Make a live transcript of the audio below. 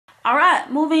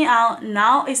Alright, moving on.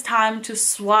 Now it's time to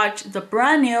swatch the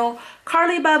brand new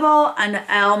Carli Bybel and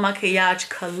Il Makiage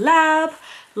Collab.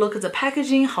 Look at the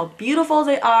packaging, how beautiful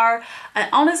they are. I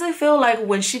honestly feel like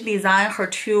when she designed her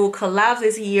two collabs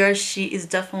this year, she is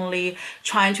definitely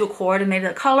trying to coordinate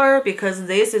the color, because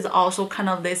this is also kind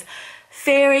of this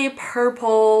fairy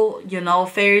purple, you know,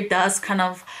 fairy dust kind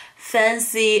of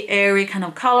fancy airy kind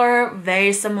of color,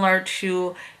 very similar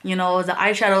to, you know, the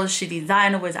eyeshadows she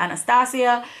designed with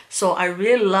Anastasia. So I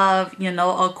really love, you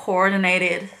know, a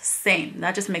coordinated thing.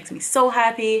 That just makes me so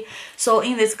happy. So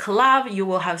in this collab you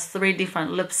will have 3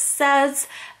 different lip sets,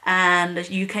 and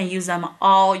you can use them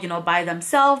all, you know, by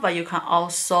themselves, but you can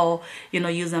also, you know,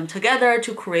 use them together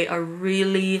to create a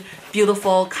really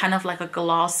beautiful kind of like a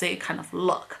glossy kind of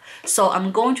look. So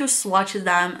I'm going to swatch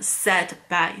them set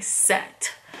by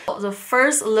set. The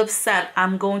first lip set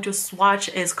I'm going to swatch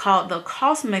is called the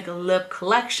Cosmic Lip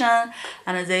Collection,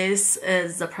 and this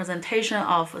is the presentation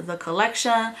of the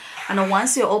collection. And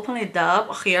once you open it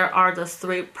up, here are the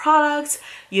 3 products.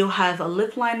 You have a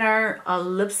lip liner, a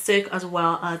lipstick, as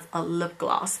well as a lip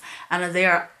gloss, and they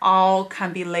are all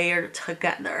can be layered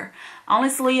together.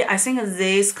 Honestly, I think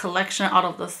this collection out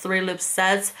of the 3 lip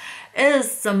sets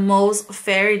is the most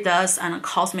fairy dust and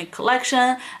cosmic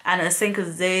collection, and I think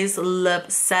this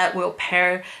lip set will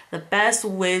pair the best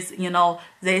with, you know,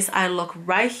 this eye look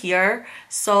right here.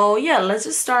 So yeah, let's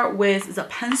just start with the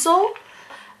pencil.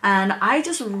 And I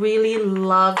just really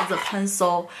love the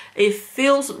pencil. It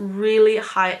feels really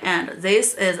high-end.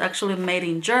 This is actually made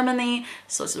in Germany,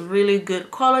 so it's really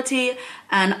good quality.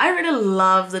 And I really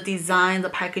love the design, the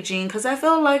packaging, because I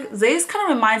feel like this kind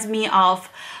of reminds me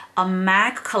of a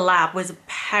MAC collab with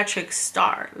Patrick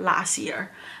Star last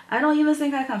year. I don't even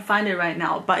think I can find it right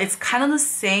now, but it's kind of the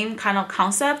same kind of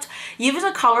concept. Even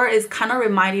the color is kind of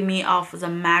reminding me of the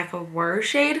MAC Word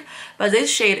shade, but this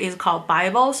shade is called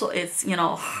Bybel, so it's, you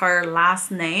know, her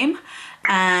last name.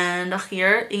 And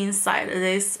here inside,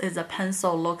 this is a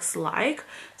pencil looks like.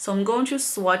 So I'm going to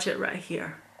swatch it right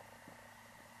here.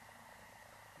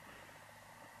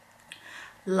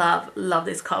 Love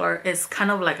this color. It's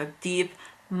kind of like a deep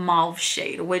mauve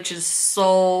shade, which is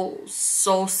so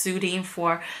suiting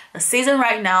for the season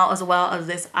right now, as well as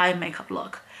this eye makeup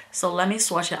look. So let me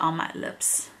swatch it on my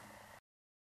lips.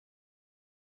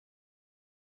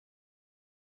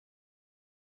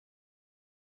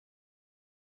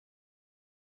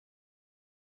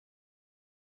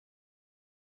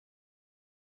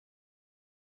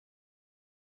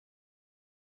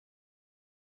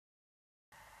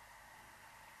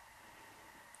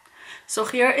 So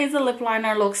here is the lip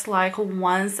liner looks like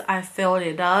once I filled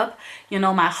it up, you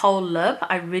know, my whole lip.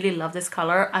 I really love this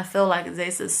color. I feel like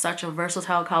this is such a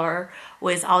versatile color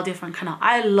with all different kind of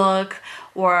eye look,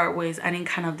 or with any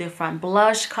kind of different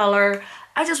blush color.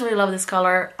 I just really love this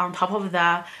color. On top of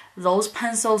that, those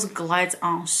pencils glide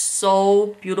on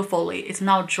so beautifully. It's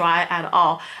not dry at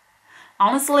all.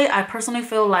 Honestly, I personally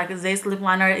feel like this lip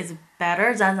liner is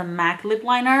better than the MAC lip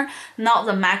liner, not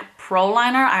the MAC Pro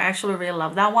liner. I actually really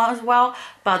love that one as well,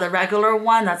 but the regular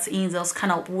one that's in those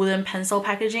kind of wooden pencil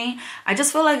packaging, I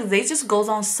just feel like they just goes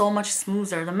on so much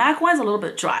smoother. The MAC one is a little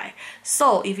bit dry.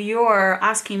 So if you're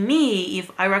asking me if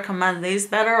I recommend this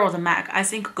better or the MAC, I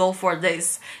think go for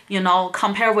this, you know,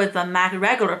 compare with the MAC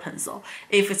regular pencil.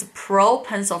 If it's Pro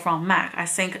pencil from MAC, I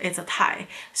think it's a tie.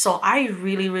 So I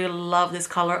really love this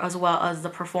color, as well as the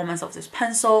performance of this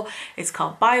pencil. It's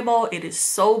called Bybel. It is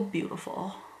so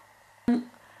beautiful.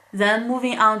 Then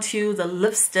moving on to the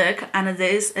lipstick, and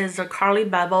this is the Carli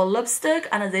Bybel lipstick,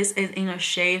 and this is in a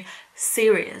shade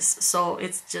Serious. So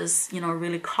it's just, you know,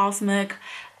 really cosmic,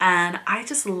 and I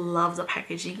just love the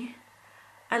packaging.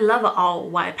 I love all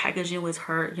white packaging with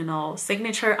her, you know,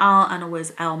 signature on, and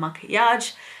with Il Makiage.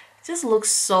 It just looks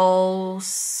so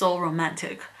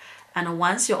romantic. And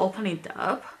once you open it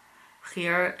up,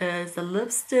 here is the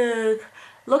lipstick.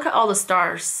 Look at all the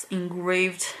stars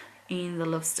engraved in the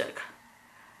lipstick.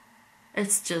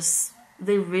 It's just,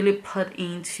 they really put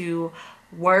into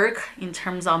work in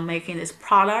terms of making this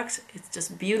product. It's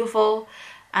just beautiful.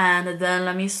 And then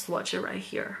let me swatch it right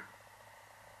here.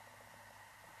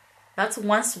 That's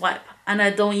one swipe, and I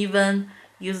don't even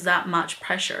use that much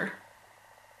pressure.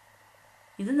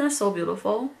 Isn't that so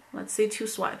beautiful? Let's see 2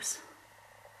 swipes.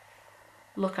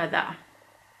 Look at that.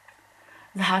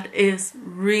 That is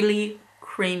really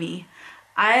creamy.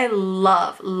 I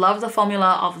love the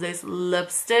formula of this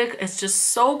lipstick. It's just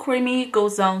so creamy,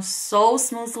 goes down so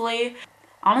smoothly.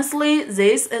 Honestly,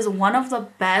 this is one of the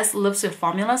best lipstick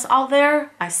formulas out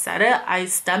there. I said it, I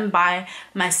stand by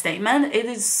my statement. It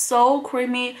is so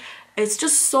creamy. It's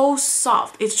just so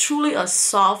soft. It's truly a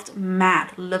soft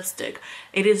matte lipstick.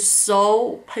 It is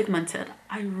so pigmented.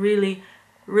 I really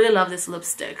love this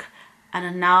lipstick.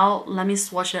 And now let me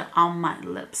swatch it on my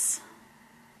lips.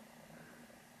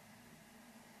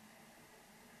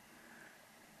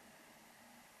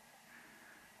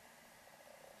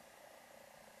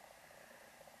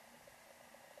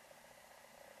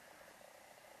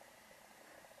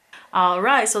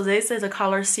 Alright, so this is the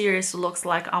color series looks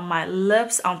like on my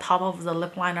lips on top of the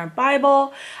lip liner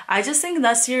Bybel. I just think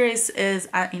that series is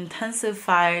an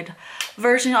intensified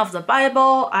version of the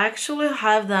Bybel. I actually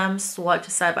have them swatched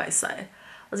side by side.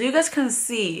 As you guys can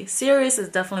see, series is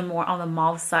definitely more on the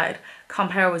mauve side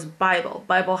compared with Bybel.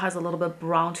 Bybel has a little bit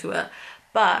brown to it.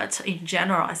 But in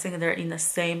general, I think they're in the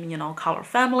same, you know, color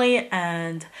family.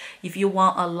 And if you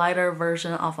want a lighter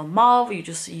version of a mauve, you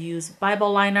just use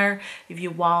Bybel liner. If you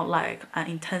want like an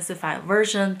intensified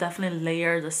version, definitely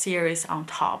layer the series on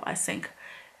top. I think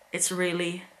it's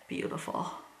really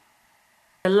beautiful.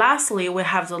 And lastly, we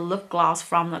have the lip gloss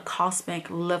from the Cosmic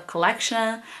Lip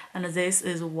Collection. And this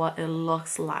is what it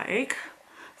looks like.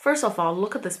 First of all,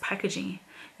 look at this packaging.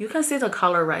 You can see the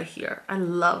color right here. I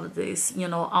love this, you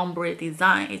know, ombre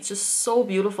design. It's just so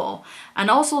beautiful. And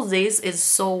also this is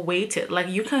so weighted. Like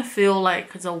you can feel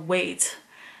like the weight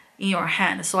in your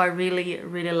hand. So I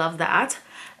really love that.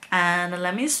 And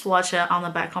let me swatch it on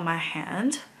the back of my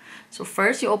hand. So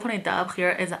first you open it up. Here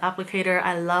is an applicator.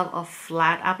 I love a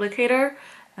flat applicator.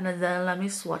 And then let me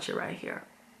swatch it right here.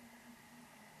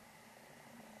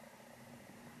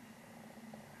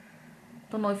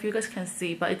 Don't know if you guys can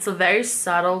see, but it's a very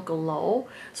subtle glow.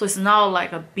 So it's not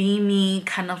like a beamy,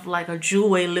 kind of like a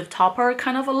jewelry lip topper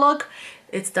kind of a look.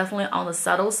 It's definitely on the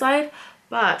subtle side.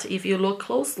 But if you look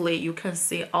closely, you can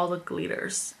see all the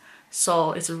glitters.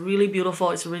 So it's really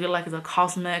beautiful. It's really like the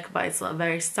cosmic, but it's a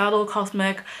very subtle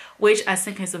cosmic, which I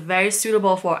think is very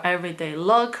suitable for everyday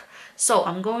look. So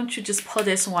I'm going to just put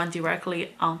this one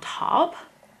directly on top.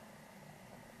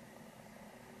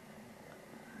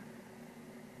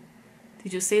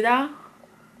 Did you see that?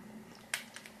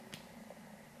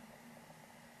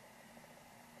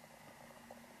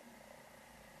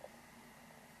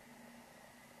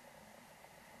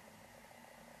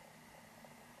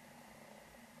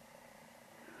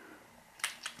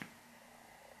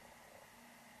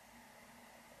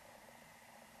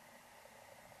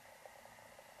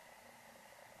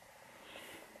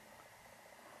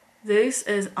 This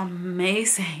is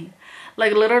amazing.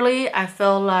 Like literally, I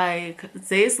feel like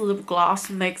this lip gloss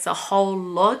makes the whole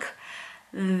look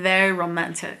very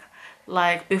romantic.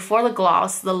 Like before the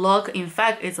gloss, the look in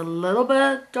fact is a little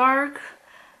bit dark,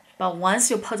 but once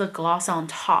you put the gloss on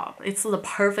top, it's the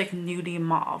perfect nudie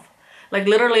mauve. Like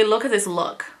literally, look at this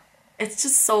look. It's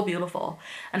just so beautiful,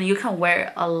 and you can wear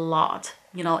it a lot,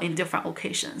 you know, in different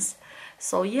occasions.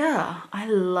 So yeah, I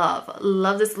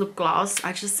love this lip gloss.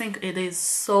 I just think it is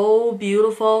so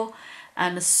beautiful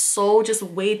and so just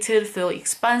weighted, feel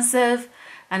expensive.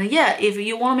 And yeah, if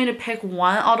you want me to pick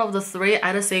one out of the three,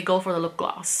 I'd say go for the lip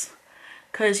gloss,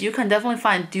 because you can definitely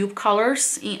find dupe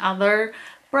colors in other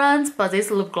brands, but this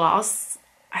lip gloss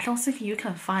I don't think you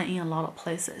can find in a lot of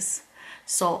places.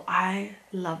 So I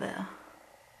love it.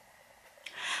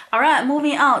 Alright,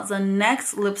 moving on. The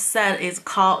next lip set is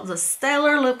called the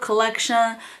Stellar Lip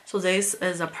Collection. So this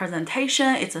is a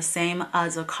presentation. It's the same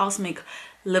as the Cosmic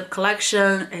Lip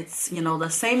Collection. It's, you know, the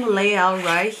same layout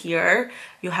right here.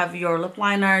 You have your lip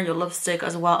liner, your lipstick,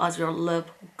 as well as your lip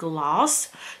gloss.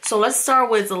 So let's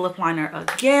start with the lip liner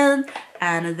again.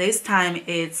 And this time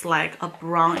it's like a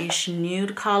brownish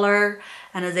nude color.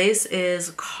 And this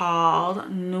is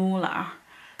called Nula.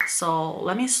 So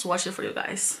let me swatch it for you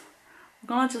guys. I'm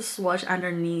gonna just swatch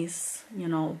underneath, you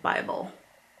know, Bybel.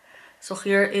 So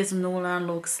here is Nula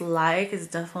looks like. It's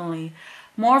definitely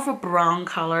more of a brown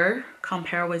color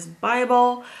compared with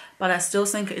Bybel, but I still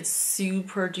think it's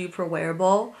super duper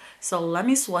wearable. So let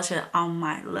me swatch it on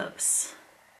my lips.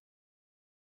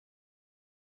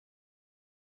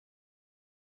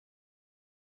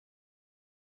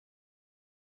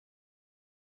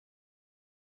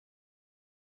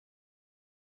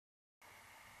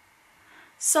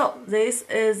 So this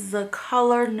is the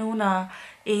color Nuna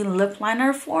in lip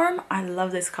liner form. I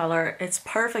love this color. It's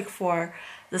perfect for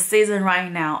the season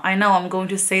right now. I know I'm going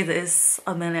to say this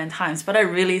a million times, but I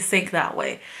really think that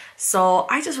way. So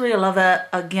I just really love it.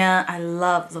 Again, I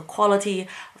love the quality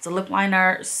of the lip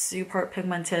liner. Super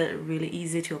pigmented, really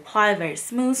easy to apply, very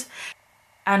smooth.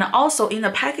 And also in the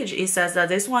package, it says that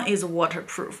this one is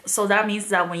waterproof. So that means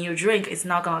that when you drink, it's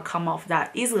not gonna come off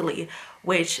that easily,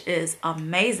 which is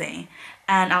amazing.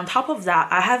 And on top of that,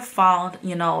 I have found,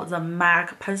 you know, the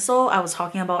MAC pencil I was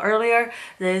talking about earlier.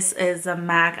 This is the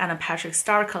MAC and a Patrick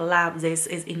Star collab. This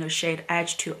is in the shade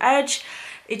Edge to Edge.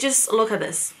 It just, look at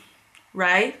this,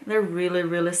 right? They're really,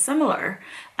 really similar.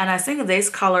 And I think this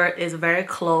color is very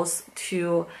close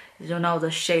to, you know,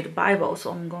 the shade Bybel.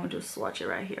 So I'm going to swatch it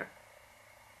right here.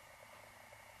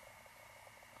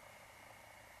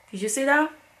 Did you see that?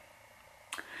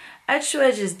 Edge to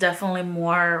Edge is definitely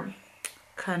more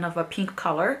kind of a pink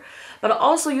color, but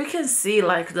also you can see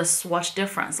like the swatch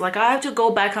difference. Like I have to go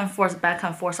back and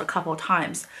forth a couple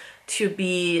times to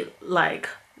be like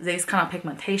this kind of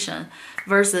pigmentation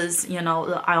versus, you know,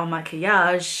 the Il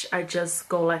Makiage, I just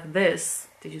go like this.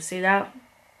 Did you see that?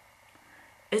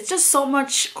 It's just so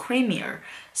much creamier.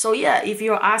 So yeah, if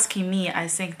you're asking me, I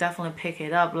think definitely pick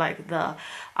it up like the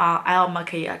Il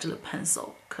Makiage lip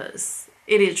pencil, because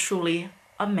it is truly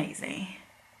amazing.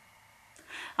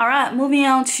 Alright, moving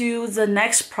on to the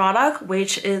next product,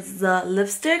 which is the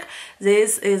lipstick.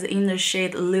 This is in the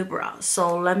shade Libra.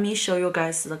 So let me show you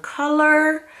guys the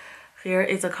color. Here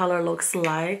is the color looks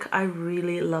like. I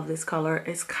really love this color.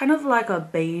 It's kind of like a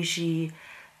beigey,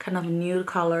 kind of nude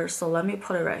color. So let me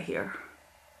put it right here.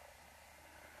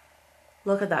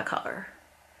 Look at that color.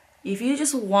 If you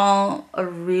just want a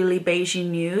really beigey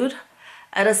nude,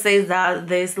 I'd say that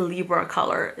this Libra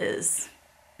color is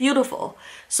beautiful.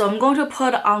 So I'm going to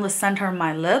put on the center of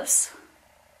my lips.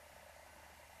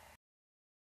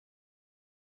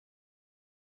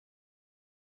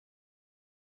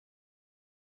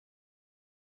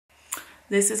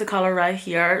 This is the color right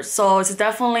here. So it's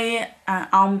definitely an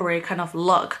ombre kind of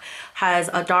look. Has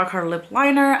a darker lip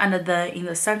liner, and then in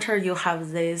the center you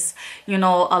have this, you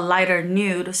know, a lighter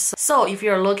nude. So if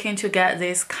you're looking to get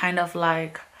this kind of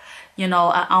like, you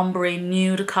know, an ombre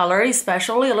nude color,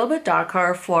 especially a little bit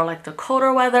darker for like the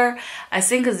colder weather, I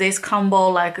think this combo,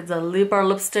 like the Libra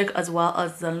lipstick as well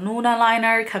as the Luna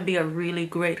liner, can be a really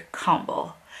great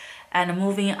combo. And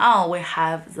moving on, we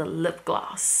have the lip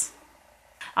gloss.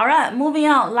 Alright, moving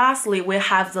on, lastly, we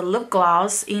have the lip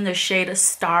gloss in the shade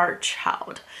Star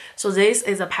Child. So this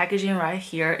is the packaging right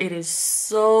here. It is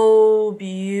so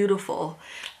beautiful.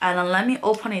 And let me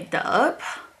open it up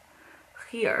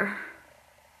here.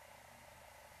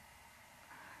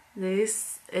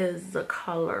 This is the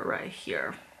color right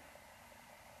here.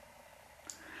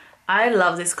 I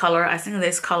love this color. I think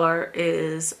this color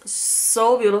is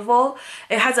so beautiful.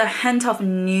 It has a hint of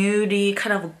nudie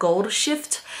kind of gold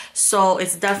shift. So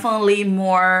it's definitely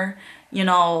more, you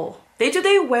know,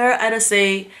 day-to-day wear, I'd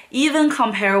say, even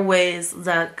compared with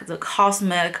the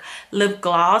Cosmic lip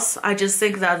gloss. I just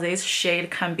think that this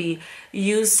shade can be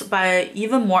used by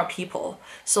even more people.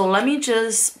 So let me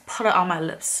just put it on my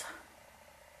lips.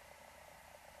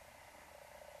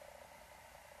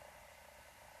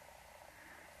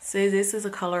 See, this is the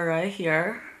color right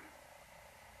here.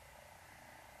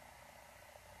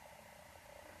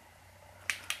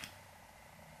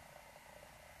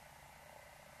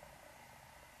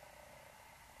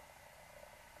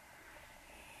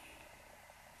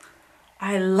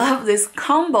 I love this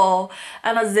combo,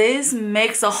 and this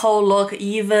makes the whole look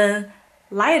even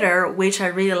lighter, which I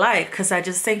really like, because I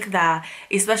just think that,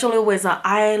 especially with an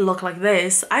eye look like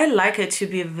this, I like it to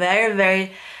be very,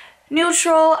 very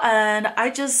neutral, and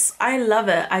I love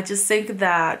it. I just think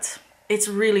that it's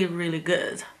really, really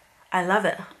good. I love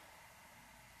it.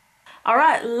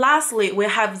 Alright, lastly, we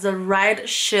have the Red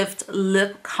Shift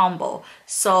lip combo.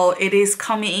 So it is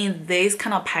coming in this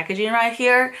kind of packaging right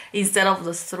here instead of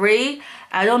the 3.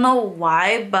 I don't know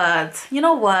why, but you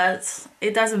know what?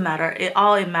 It doesn't matter.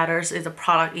 All it matters is the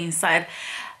product inside.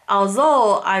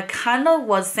 Although I kind of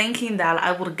was thinking that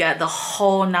I would get the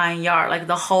whole 9 yard, like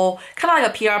the whole, kind of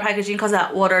like a PR packaging, because I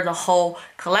ordered the whole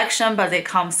collection, but they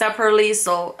come separately,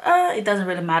 so it doesn't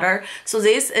really matter. So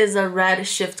this is a Red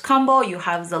Shift combo. You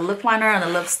have the lip liner and the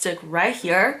lipstick right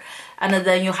here, and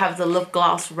then you have the lip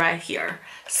gloss right here.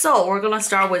 So we're gonna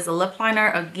start with the lip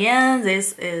liner. Again,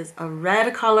 this is a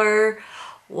red color.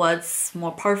 What's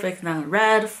more perfect than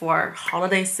red for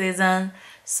holiday season?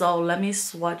 So let me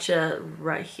swatch it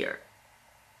right here.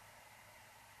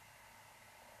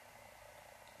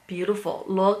 Beautiful.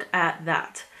 Look at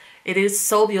that. It is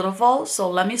so beautiful. So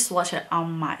let me swatch it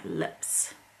on my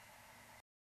lips.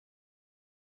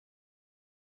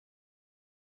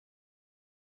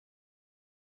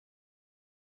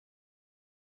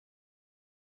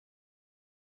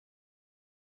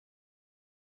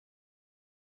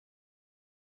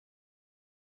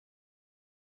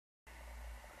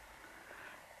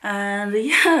 And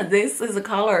yeah, this is the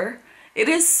color. It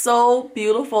is so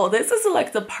beautiful. This is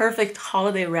like the perfect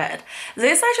holiday red.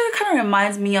 This actually kind of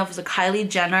reminds me of the Kylie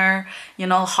Jenner, you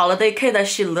know, holiday kit that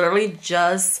she literally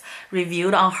just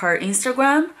reviewed on her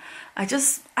Instagram.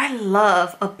 I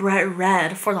love a bright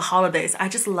red for the holidays. I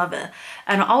just love it.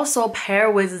 And also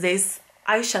pair with this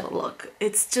eyeshadow look.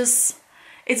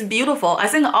 It's beautiful. I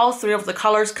think all three of the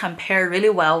colors compare really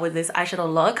well with this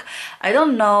eyeshadow look. I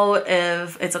don't know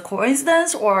if it's a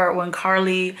coincidence or when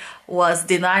Carli was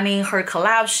designing her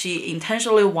collab, she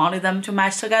intentionally wanted them to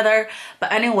match together.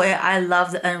 But anyway, I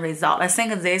love the end result. I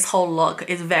think this whole look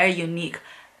is very unique,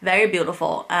 very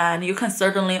beautiful, and you can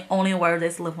certainly only wear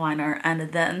this lip liner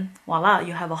and then voila,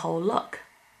 you have a whole look.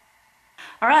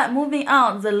 Alright, moving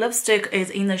on. The lipstick is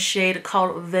in the shade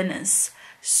called Venus.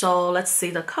 So let's see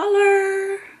the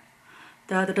color.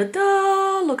 Da da da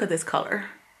da. Look at this color.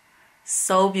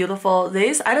 So beautiful.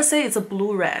 This, I'd say it's a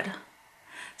blue red.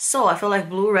 So I feel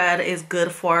like blue red is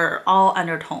good for all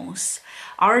undertones.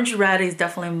 Orange red is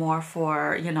definitely more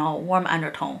for, you know, warm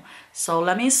undertone. So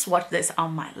let me swatch this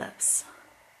on my lips.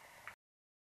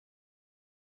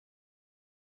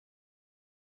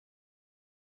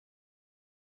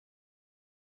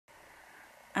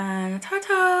 And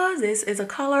ta-ta, this is a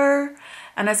color,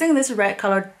 and I think this red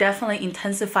color definitely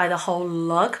intensify the whole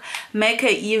look, make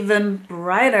it even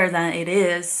brighter than it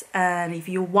is. And if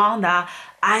you want that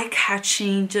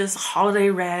eye-catching just holiday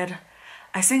red,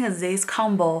 I think this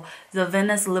combo, the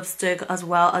Venus lipstick as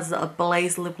well as the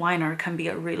Blaze lip liner, can be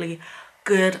a really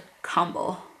good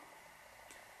combo.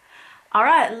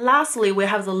 Alright, lastly we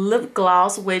have the lip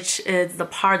gloss, which is the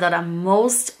part that I'm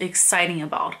most excited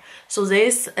about. So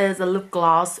this is a lip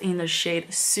gloss in the shade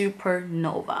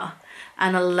Supernova.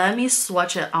 And let me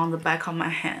swatch it on the back of my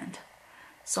hand.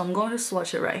 So I'm going to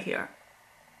swatch it right here.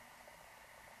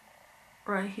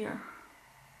 Right here.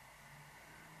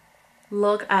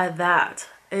 Look at that.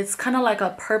 It's kind of like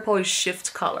a purplish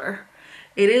shift color.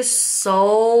 It is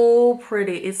so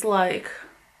pretty. It's like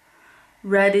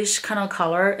reddish kind of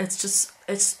color. It's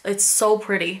so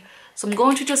pretty. So I'm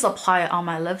going to just apply it on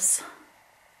my lips.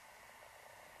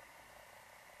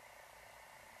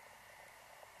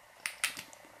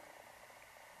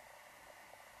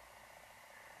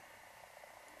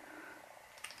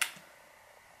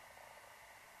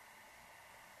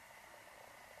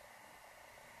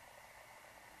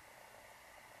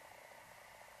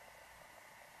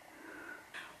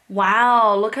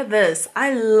 Wow, look at this.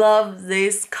 I love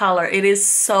this color. It is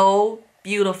so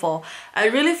beautiful. I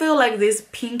really feel like this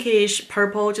pinkish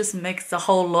purple just makes the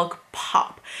whole look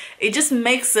pop. It just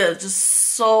makes it just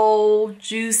so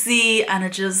juicy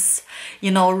and just,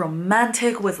 you know,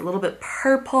 romantic with a little bit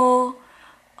purple.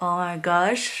 Oh my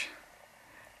gosh.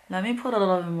 Let me put a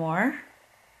little bit more.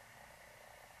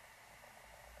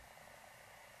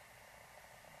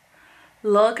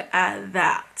 Look at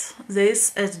that.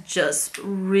 This is just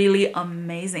really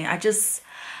amazing. I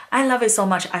love it so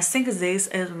much. I think this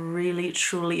is really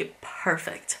truly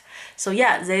perfect. So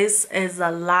yeah, this is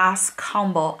the last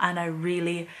combo and I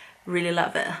really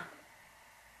love it.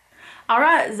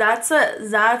 Alright, that's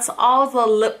it. That's all the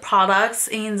lip products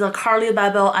in the Carli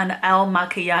Bybel and Il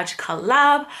Makiage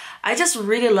collab. I just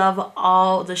really love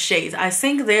all the shades. I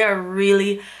think they are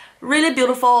really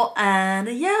beautiful, and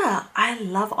yeah, I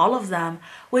love all of them.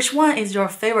 Which one is your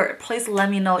favorite? Please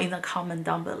let me know in the comment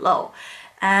down below.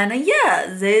 And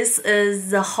yeah, this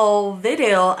is the whole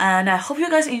video, and I hope you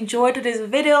guys enjoyed this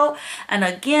video. And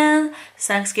again,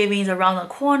 Thanksgiving is around the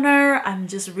corner. I'm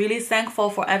just really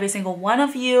thankful for every single one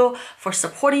of you for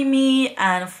supporting me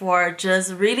and for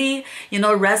just really, you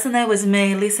know, resonate with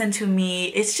me, listen to me.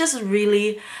 It's just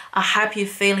really a happy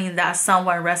feeling that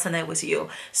someone resonate with you.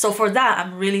 So for that,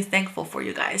 I'm really thankful for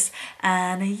you guys.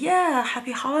 And yeah,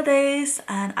 happy holidays,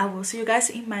 and I will see you guys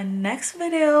in my next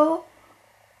video.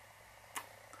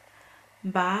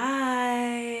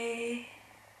 Bye.